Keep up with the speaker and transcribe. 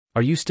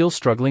Are you still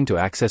struggling to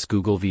access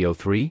Google Veo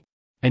 3?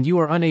 And you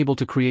are unable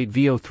to create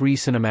Veo 3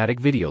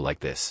 cinematic video like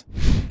this?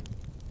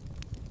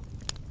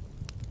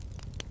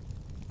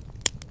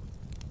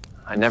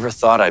 I never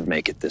thought I'd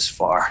make it this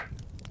far.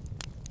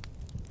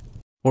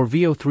 Or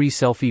Veo 3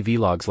 selfie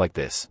vlogs like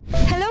this?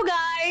 Hello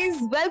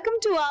guys, welcome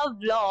to our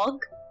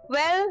vlog.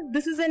 Well,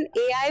 this is an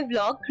AI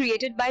vlog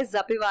created by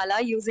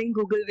Zapiwala using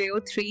Google Veo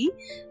 3.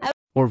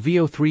 Or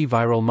Veo 3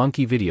 viral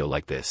monkey video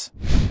like this?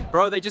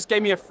 Bro, they just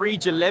gave me a free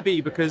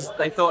jalebi because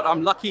they thought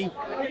I'm lucky.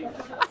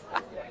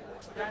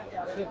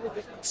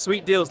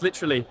 Sweet deals,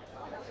 literally.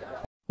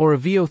 Or a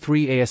Veo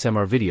 3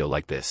 ASMR video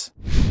like this?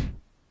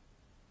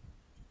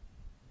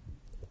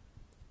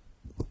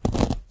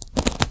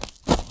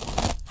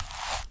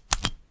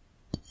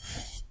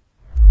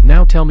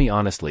 Now tell me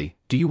honestly,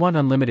 do you want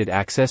unlimited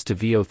access to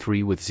Veo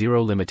 3 with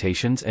zero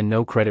limitations and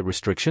no credit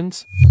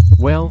restrictions?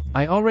 Well,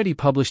 I already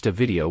published a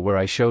video where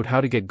I showed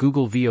how to get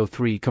Google Veo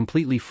 3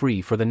 completely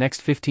free for the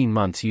next 15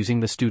 months using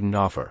the student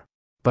offer.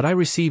 But I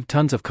received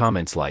tons of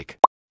comments like,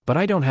 "But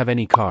I don't have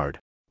any card.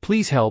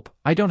 Please help,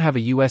 I don't have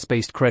a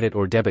US-based credit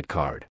or debit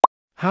card.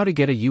 How to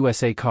get a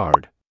USA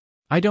card?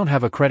 I don't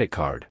have a credit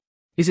card.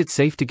 Is it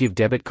safe to give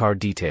debit card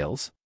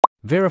details?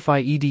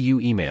 Verify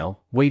edu email,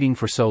 waiting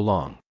for so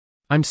long.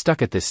 I'm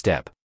stuck at this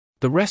step.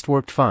 The rest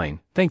worked fine,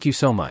 thank you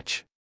so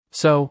much."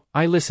 So,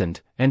 I listened,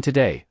 and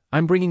today,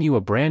 I'm bringing you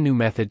a brand new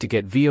method to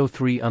get Veo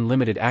 3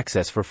 unlimited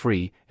access for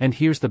free, and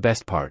here's the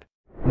best part.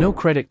 No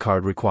credit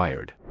card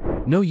required.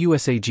 No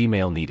USA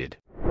Gmail needed.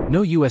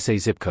 No USA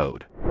zip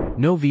code.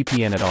 No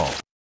VPN at all.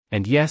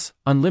 And yes,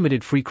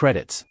 unlimited free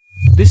credits.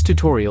 This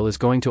tutorial is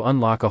going to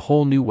unlock a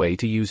whole new way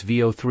to use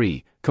Veo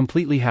 3,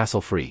 completely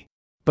hassle-free.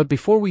 But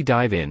before we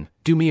dive in,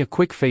 do me a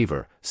quick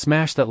favor,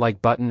 smash that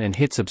like button and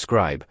hit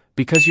subscribe,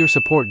 because your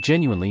support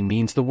genuinely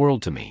means the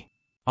world to me.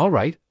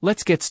 Alright,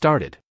 let's get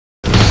started.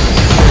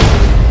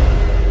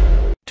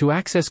 To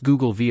access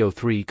Google Veo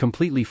 3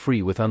 completely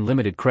free with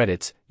unlimited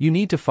credits, you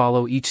need to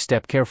follow each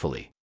step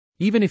carefully.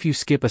 Even if you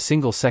skip a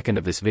single second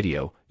of this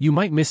video, you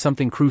might miss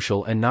something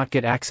crucial and not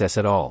get access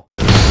at all.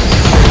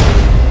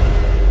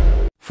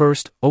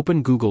 First,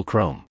 open Google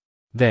Chrome.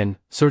 Then,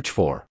 search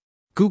for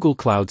Google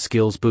Cloud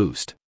Skills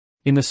Boost.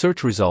 In the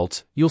search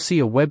results, you'll see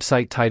a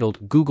website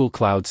titled Google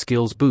Cloud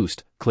Skills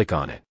Boost. Click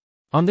on it.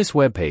 On this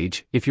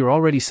webpage, if you're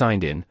already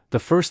signed in, the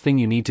first thing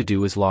you need to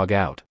do is log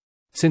out.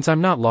 Since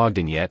I'm not logged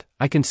in yet,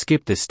 I can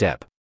skip this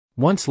step.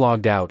 Once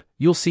logged out,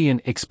 you'll see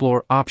an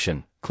Explore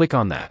option. Click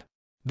on that.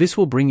 This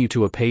will bring you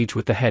to a page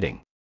with the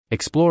heading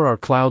Explore our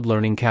Cloud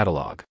Learning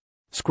Catalog.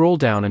 Scroll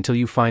down until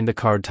you find the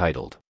card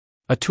titled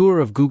A Tour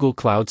of Google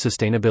Cloud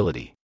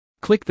Sustainability.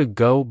 Click the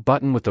Go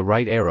button with the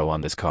right arrow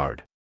on this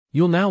card.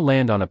 You'll now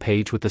land on a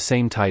page with the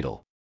same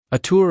title, A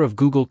Tour of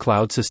Google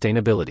Cloud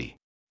Sustainability.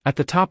 At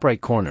the top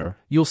right corner,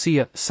 you'll see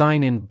a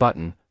Sign In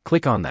button.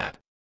 Click on that.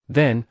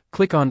 Then,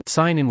 click on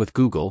Sign In with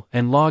Google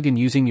and log in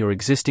using your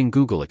existing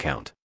Google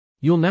account.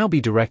 You'll now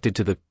be directed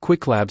to the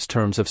Quick Labs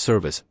Terms of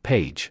Service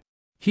page.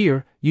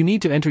 Here, you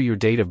need to enter your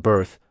date of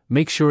birth.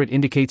 Make sure it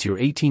indicates you're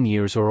 18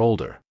 years or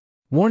older.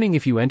 Warning: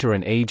 if you enter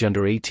an age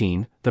under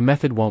 18, the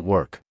method won't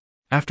work.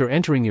 After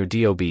entering your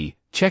DOB,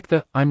 check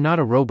the I'm not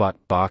a robot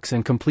box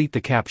and complete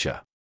the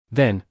CAPTCHA.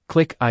 Then,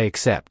 click I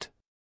accept.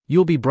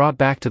 You'll be brought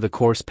back to the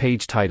course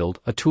page titled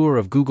A Tour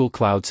of Google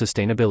Cloud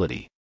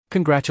Sustainability.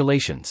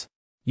 Congratulations!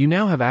 You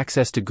now have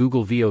access to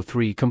Google Veo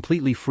 3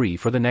 completely free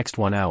for the next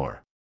 1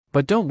 hour.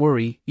 But don't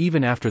worry,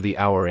 even after the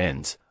hour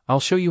ends, I'll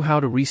show you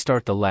how to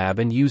restart the lab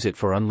and use it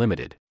for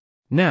unlimited.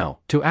 Now,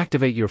 to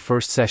activate your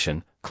first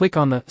session, click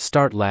on the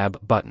Start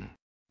Lab button.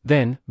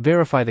 Then,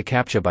 verify the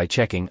CAPTCHA by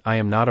checking I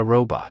am not a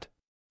robot.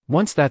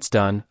 Once that's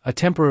done, a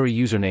temporary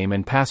username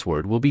and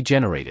password will be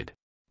generated.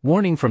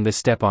 Warning: from this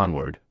step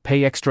onward,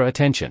 pay extra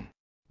attention.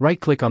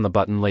 Right-click on the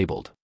button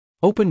labeled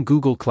Open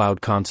Google Cloud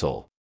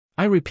Console.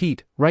 I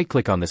repeat,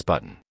 right-click on this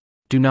button.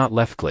 Do not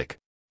left-click.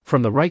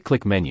 From the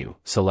right-click menu,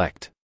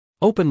 select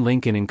Open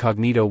Link in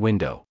Incognito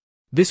window.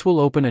 This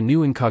will open a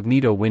new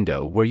incognito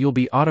window where you'll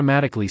be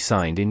automatically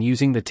signed in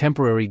using the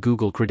temporary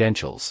Google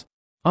credentials.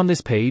 On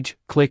this page,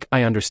 click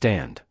I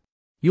understand.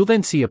 You'll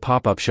then see a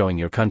pop-up showing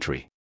your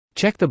country.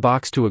 Check the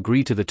box to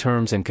agree to the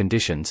terms and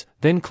conditions,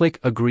 then click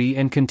Agree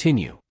and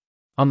Continue.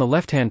 On the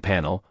left-hand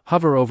panel,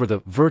 hover over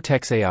the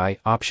Vertex AI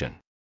option.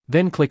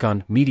 Then click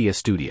on Media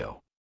Studio.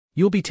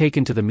 You'll be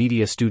taken to the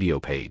Media Studio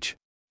page.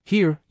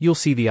 Here, you'll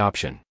see the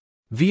option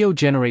Veo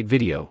Generate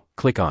Video.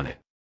 Click on it.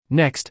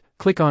 Next,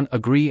 click on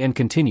Agree and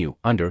Continue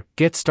under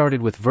Get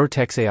Started with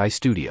Vertex AI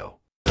Studio.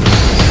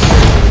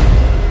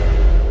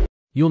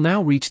 You'll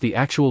now reach the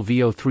actual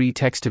Veo 3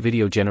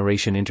 text-to-video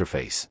generation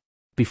interface.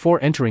 Before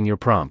entering your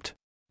prompt,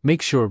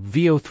 make sure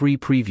Veo 3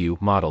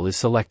 Preview model is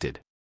selected.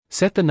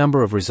 Set the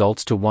number of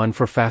results to 1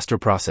 for faster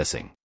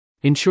processing.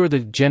 Ensure the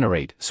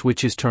Generate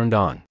switch is turned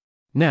on.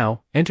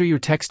 Now, enter your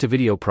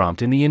text-to-video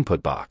prompt in the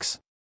input box.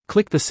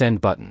 Click the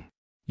Send button.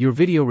 Your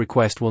video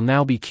request will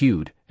now be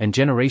queued, and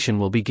generation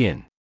will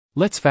begin.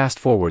 Let's fast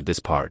forward this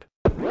part.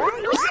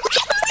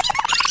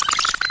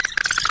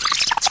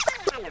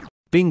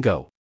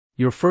 Bingo!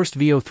 Your first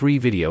Veo 3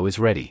 video is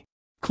ready.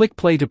 Click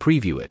play to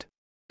preview it.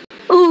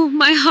 Oh,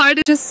 my heart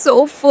is just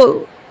so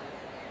full.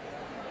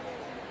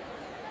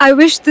 I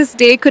wish this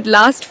day could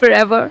last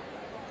forever.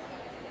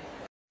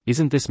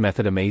 Isn't this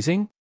method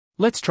amazing?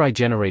 Let's try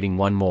generating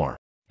one more.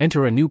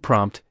 Enter a new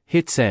prompt,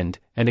 hit send,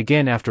 and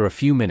again after a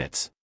few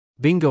minutes.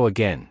 Bingo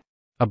again.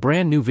 A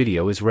brand new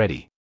video is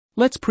ready.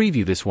 Let's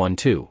preview this one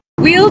too.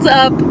 Wheels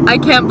up! I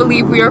can't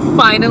believe we are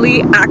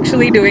finally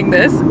actually doing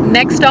this.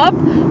 Next stop,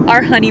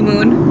 our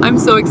honeymoon. I'm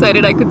so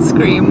excited I could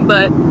scream,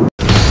 but...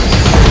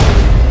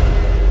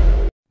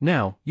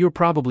 Now, you're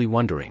probably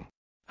wondering,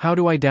 how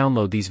do I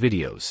download these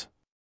videos?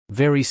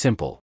 Very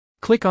simple.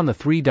 Click on the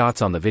three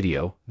dots on the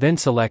video, then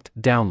select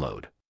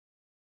Download.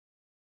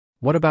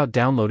 What about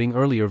downloading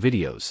earlier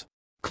videos?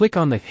 Click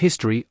on the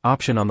History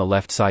option on the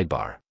left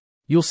sidebar.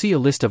 You'll see a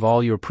list of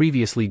all your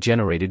previously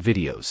generated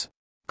videos.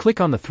 Click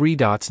on the three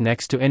dots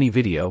next to any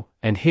video,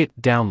 and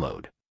hit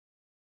Download.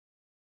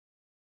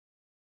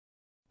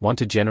 Want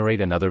to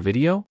generate another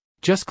video?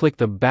 Just click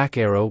the back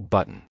arrow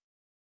button.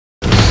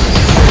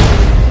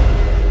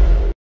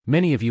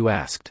 Many of you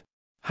asked,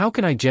 how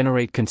can I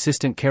generate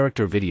consistent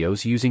character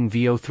videos using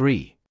Veo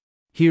 3?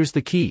 Here's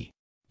the key.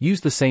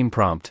 Use the same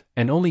prompt,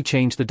 and only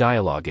change the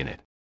dialogue in it.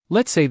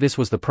 Let's say this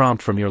was the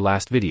prompt from your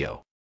last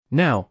video.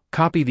 Now,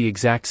 copy the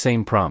exact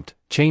same prompt,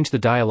 change the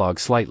dialogue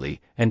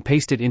slightly, and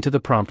paste it into the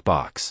prompt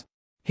box.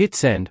 Hit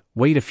send,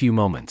 wait a few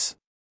moments.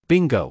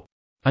 Bingo!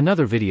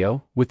 Another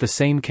video, with the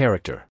same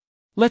character.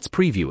 Let's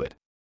preview it.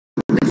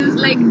 This is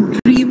like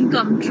dream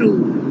come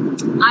true.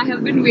 I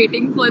have been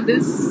waiting for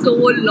this so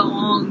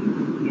long.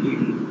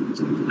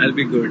 I'll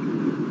be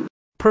good.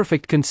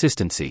 Perfect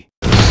consistency.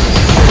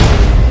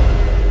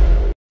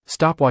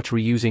 Stopwatch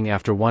reusing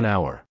after 1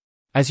 hour.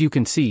 As you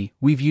can see,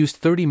 we've used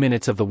 30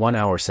 minutes of the 1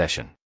 hour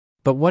session.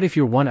 But what if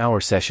your 1 hour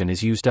session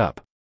is used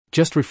up?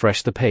 Just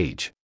refresh the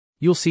page.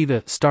 You'll see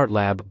the Start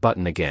Lab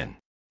button again.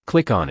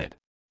 Click on it.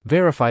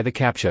 Verify the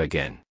CAPTCHA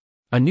again.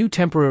 A new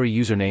temporary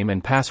username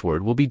and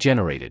password will be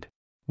generated.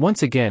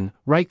 Once again,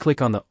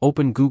 right-click on the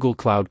Open Google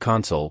Cloud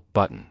Console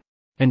button.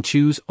 And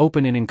choose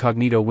Open in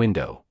Incognito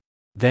window.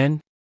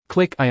 Then,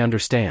 click I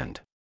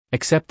understand.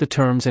 Accept the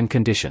terms and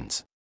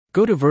conditions.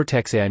 Go to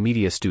Vertex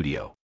AI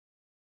Studio.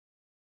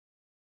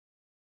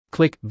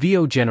 Click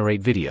Veo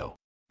Generate Video.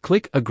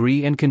 Click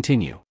Agree and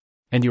Continue.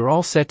 And you're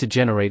all set to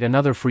generate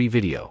another free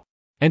video.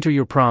 Enter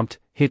your prompt,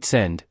 hit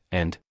send,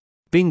 and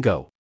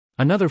bingo!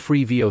 Another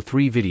free Veo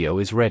 3 video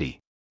is ready.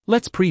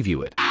 Let's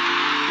preview it.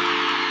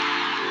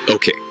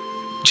 Okay,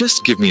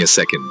 just give me a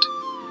second.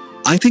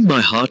 I think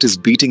my heart is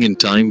beating in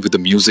time with the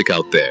music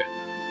out there.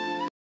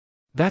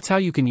 That's how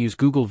you can use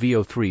Google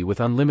Veo 3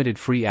 with unlimited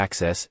free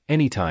access,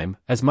 anytime,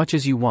 as much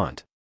as you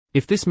want.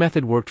 If this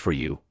method worked for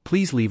you,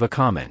 please leave a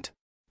comment.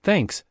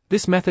 Thanks,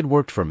 this method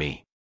worked for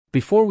me.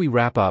 Before we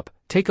wrap up,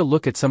 take a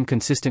look at some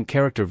consistent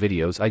character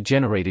videos I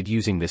generated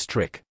using this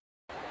trick.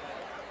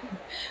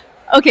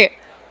 Okay,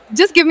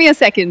 just give me a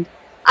second.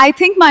 I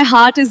think my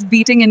heart is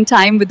beating in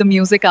time with the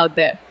music out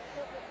there.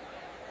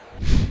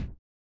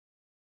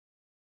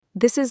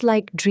 This is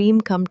like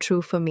dream come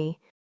true for me.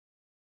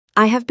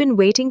 I have been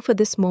waiting for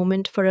this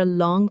moment for a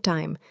long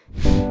time.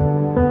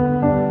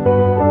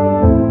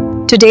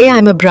 Today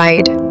I'm a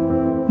bride,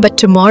 but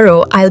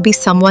tomorrow I'll be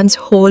someone's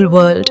whole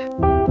world.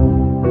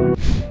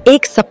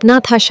 एक सपना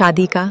था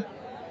शादी का,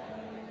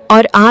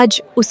 और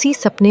आज उसी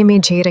सपने में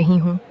जी रही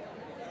हूँ.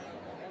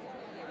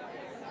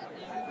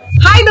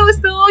 हाय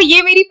दोस्तों,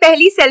 ये मेरी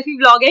पहली सेल्फी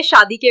व्लॉग है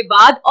शादी के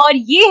बाद और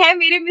ये है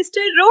मेरे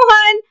मिस्टर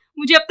रोहन.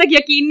 मुझे अब तक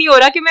यकीन नहीं हो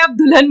रहा कि मैं अब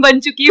दुल्हन बन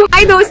चुकी हूँ.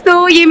 हाय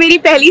दोस्तों, ये मेरी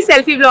पहली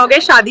सेल्फी व्लॉग है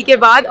शादी के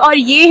बाद और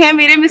ये है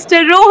मेरे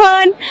मिस्टर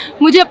रोहन.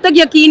 मुझे अब तक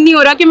यकीन नहीं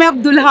हो रहा कि मैं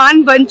अब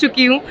दुल्हन बन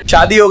चुकी हूँ.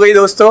 शादी हो गई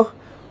दोस्तों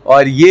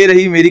और ये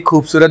रही मेरी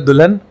खूबसूरत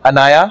दुल्हन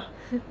अनाया.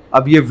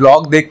 अब ये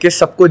व्लॉग देख के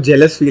सबको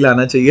जेलस फील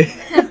आना चाहिए.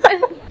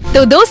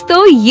 तो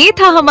दोस्तों, ये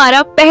था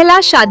हमारा पहला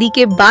शादी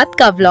के बाद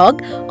का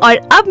व्लॉग और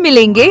अब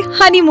मिलेंगे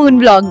हनीमून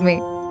व्लॉग में.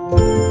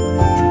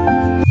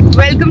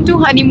 वेलकम टू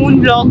हनीमून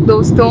व्लॉग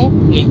दोस्तों.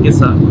 एक के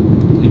साथ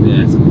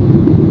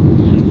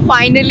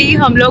फाइनली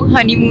हम लोग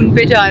हनीमून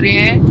पे जा रहे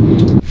हैं.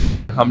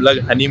 हम लोग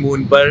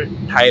हनीमून पर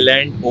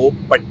थाईलैंड ओ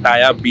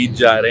पट्टाया बीच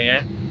जा रहे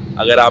हैं.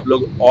 अगर आप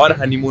लोग और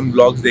हनीमून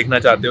व्लॉग्स देखना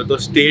चाहते हो तो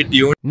stay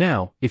tuned.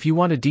 Now, if you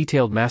want a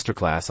detailed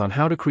masterclass on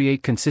how to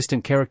create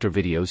consistent character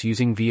videos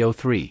using Veo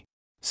 3,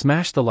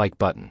 smash the like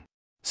button,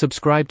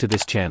 subscribe to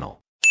this channel,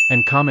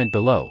 and comment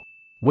below.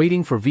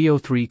 Waiting for Veo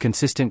 3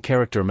 consistent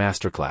character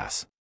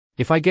masterclass.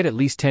 If I get at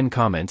least 10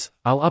 comments,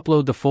 I'll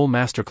upload the full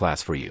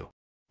masterclass for you.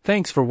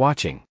 Thanks for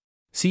watching.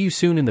 See you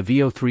soon in the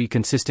Veo 3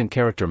 consistent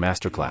character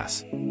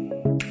masterclass.